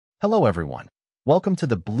Hello everyone. Welcome to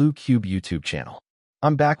the Blue Cube YouTube channel.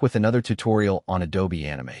 I'm back with another tutorial on Adobe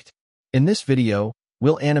Animate. In this video,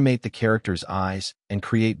 we'll animate the character's eyes and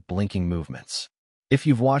create blinking movements. If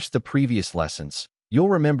you've watched the previous lessons, you'll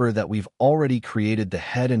remember that we've already created the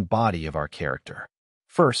head and body of our character.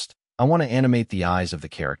 First, I want to animate the eyes of the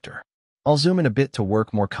character. I'll zoom in a bit to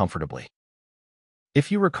work more comfortably.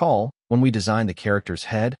 If you recall, when we designed the character's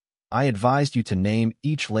head, I advised you to name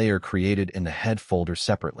each layer created in the head folder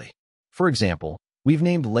separately. For example, we've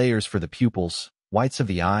named layers for the pupils, whites of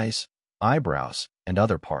the eyes, eyebrows, and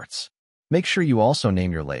other parts. Make sure you also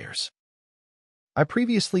name your layers. I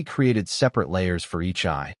previously created separate layers for each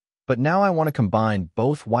eye, but now I want to combine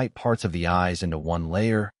both white parts of the eyes into one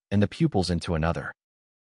layer and the pupils into another.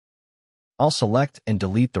 I'll select and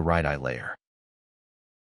delete the right eye layer.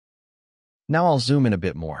 Now I'll zoom in a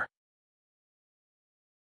bit more.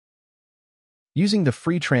 Using the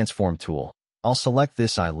free transform tool, I'll select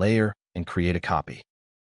this eye layer and create a copy.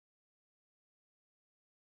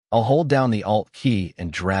 I'll hold down the Alt key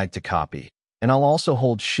and drag to copy, and I'll also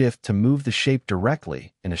hold Shift to move the shape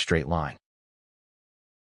directly in a straight line.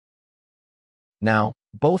 Now,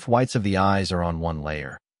 both whites of the eyes are on one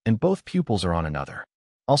layer, and both pupils are on another.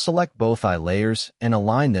 I'll select both eye layers and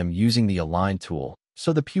align them using the Align tool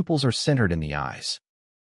so the pupils are centered in the eyes.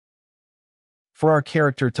 For our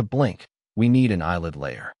character to blink, we need an eyelid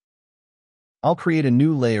layer. I'll create a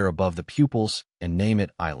new layer above the pupils and name it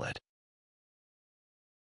Eyelid.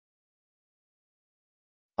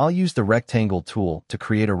 I'll use the Rectangle tool to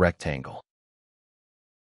create a rectangle.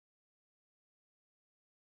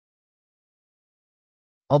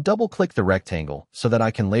 I'll double-click the rectangle so that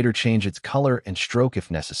I can later change its color and stroke if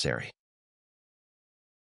necessary.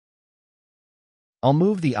 I'll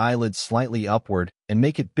move the eyelid slightly upward and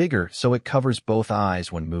make it bigger so it covers both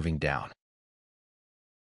eyes when moving down.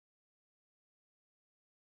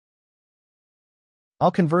 I'll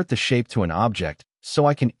convert the shape to an object so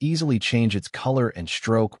I can easily change its color and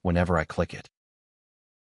stroke whenever I click it.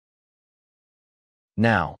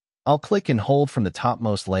 Now, I'll click and hold from the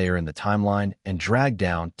topmost layer in the timeline and drag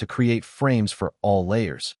down to create frames for all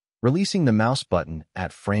layers, releasing the mouse button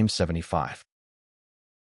at frame 75.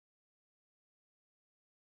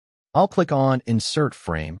 I'll click on Insert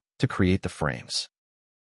Frame to create the frames.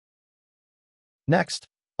 Next,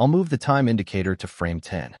 I'll move the time indicator to frame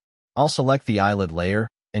 10. I'll select the eyelid layer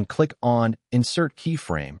and click on Insert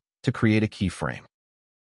Keyframe to create a keyframe.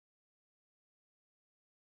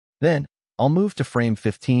 Then, I'll move to frame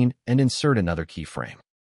 15 and insert another keyframe.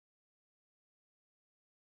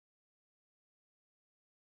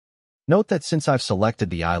 Note that since I've selected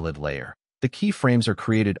the eyelid layer, the keyframes are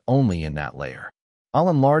created only in that layer. I'll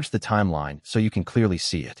enlarge the timeline so you can clearly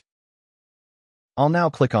see it. I'll now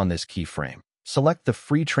click on this keyframe, select the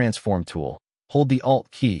free transform tool, hold the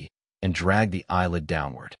Alt key, and drag the eyelid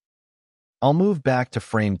downward. I'll move back to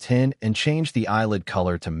frame 10 and change the eyelid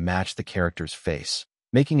color to match the character's face,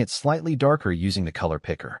 making it slightly darker using the color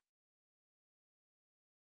picker.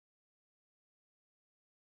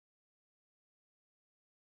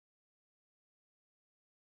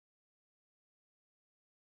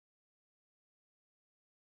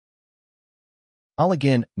 I'll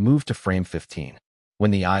again move to frame 15.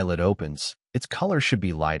 When the eyelid opens, its color should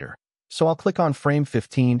be lighter, so I'll click on frame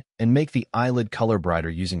 15 and make the eyelid color brighter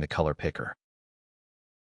using the color picker.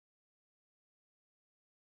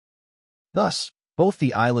 Thus, both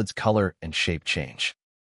the eyelid's color and shape change.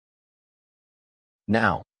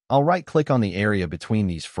 Now, I'll right-click on the area between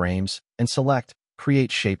these frames and select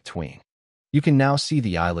Create Shape Tween. You can now see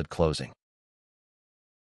the eyelid closing.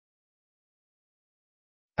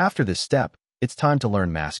 After this step, it's time to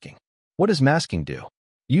learn masking. What does masking do?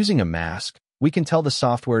 Using a mask, we can tell the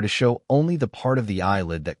software to show only the part of the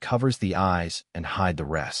eyelid that covers the eyes and hide the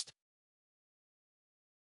rest.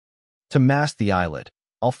 To mask the eyelid,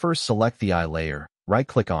 I'll first select the eye layer,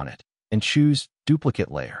 right-click on it, and choose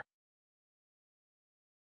Duplicate Layer.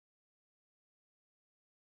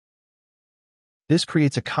 This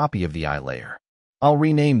creates a copy of the eye layer. I'll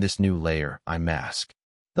rename this new layer Eye Mask.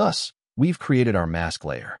 Thus, we've created our mask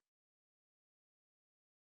layer.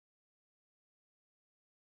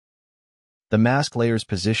 The mask layer's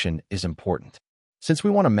position is important. Since we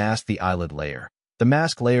want to mask the eyelid layer, the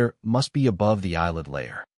mask layer must be above the eyelid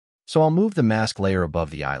layer. So I'll move the mask layer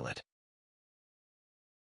above the eyelid.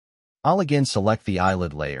 I'll again select the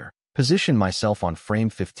eyelid layer, position myself on frame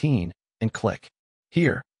 15, and click.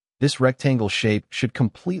 Here, this rectangle shape should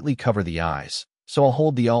completely cover the eyes, so I'll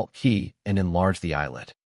hold the Alt key and enlarge the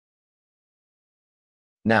eyelid.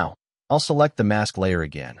 Now, I'll select the mask layer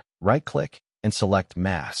again, right-click, and select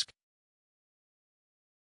Mask.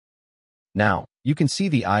 Now, you can see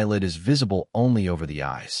the eyelid is visible only over the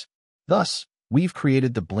eyes. Thus, we've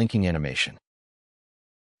created the blinking animation.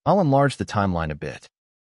 I'll enlarge the timeline a bit.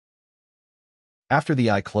 After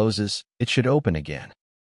the eye closes, it should open again.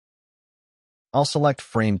 I'll select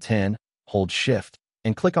frame 10, hold Shift,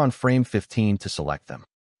 and click on frame 15 to select them.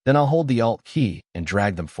 Then I'll hold the Alt key and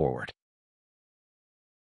drag them forward.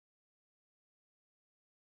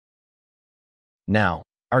 Now,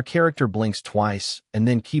 our character blinks twice and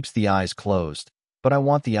then keeps the eyes closed, but I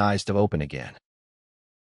want the eyes to open again.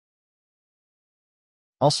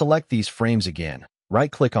 I'll select these frames again,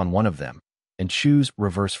 right-click on one of them, and choose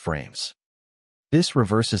Reverse Frames. This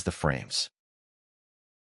reverses the frames.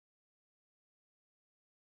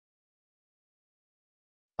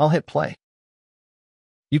 I'll hit play.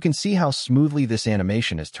 You can see how smoothly this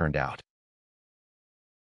animation has turned out.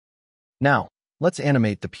 Now, let's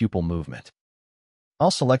animate the pupil movement. I'll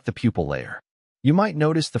select the pupil layer. You might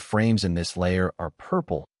notice the frames in this layer are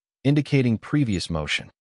purple, indicating previous motion.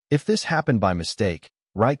 If this happened by mistake,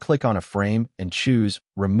 right-click on a frame and choose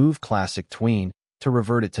Remove Classic Tween to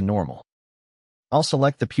revert it to normal. I'll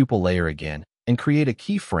select the pupil layer again and create a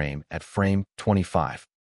keyframe at frame 25.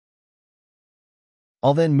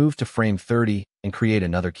 I'll then move to frame 30 and create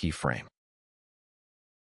another keyframe.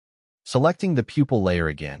 Selecting the pupil layer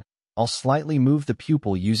again, I'll slightly move the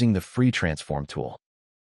pupil using the Free Transform tool.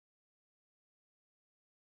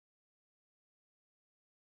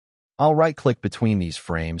 I'll right-click between these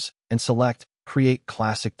frames and select Create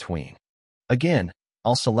Classic Tween. Again,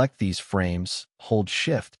 I'll select these frames, hold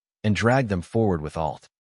Shift, and drag them forward with Alt.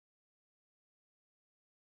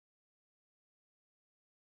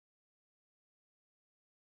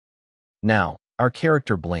 Now, our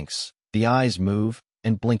character blinks, the eyes move,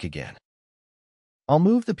 and blink again. I'll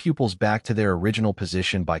move the pupils back to their original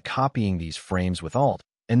position by copying these frames with Alt,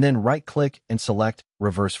 and then right-click and select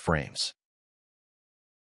Reverse Frames.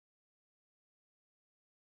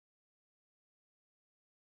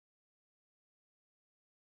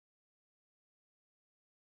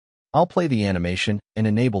 I'll play the animation and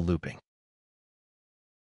enable looping.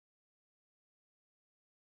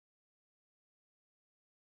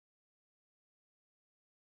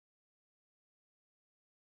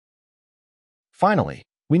 Finally,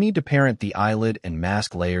 we need to parent the eyelid and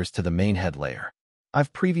mask layers to the main head layer.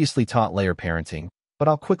 I've previously taught layer parenting, but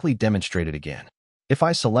I'll quickly demonstrate it again. If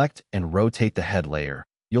I select and rotate the head layer,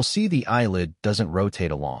 you'll see the eyelid doesn't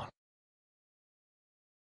rotate along.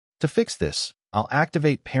 To fix this, I'll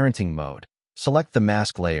activate parenting mode, select the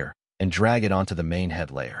mask layer, and drag it onto the main head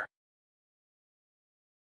layer.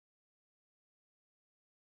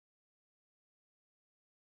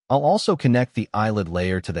 I'll also connect the eyelid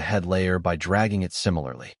layer to the head layer by dragging it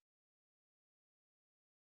similarly.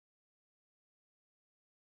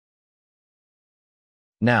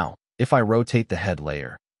 Now, if I rotate the head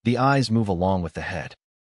layer, the eyes move along with the head.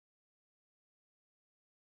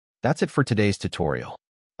 That's it for today's tutorial.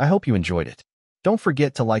 I hope you enjoyed it. Don't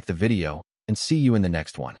forget to like the video, and see you in the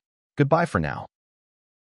next one. Goodbye for now.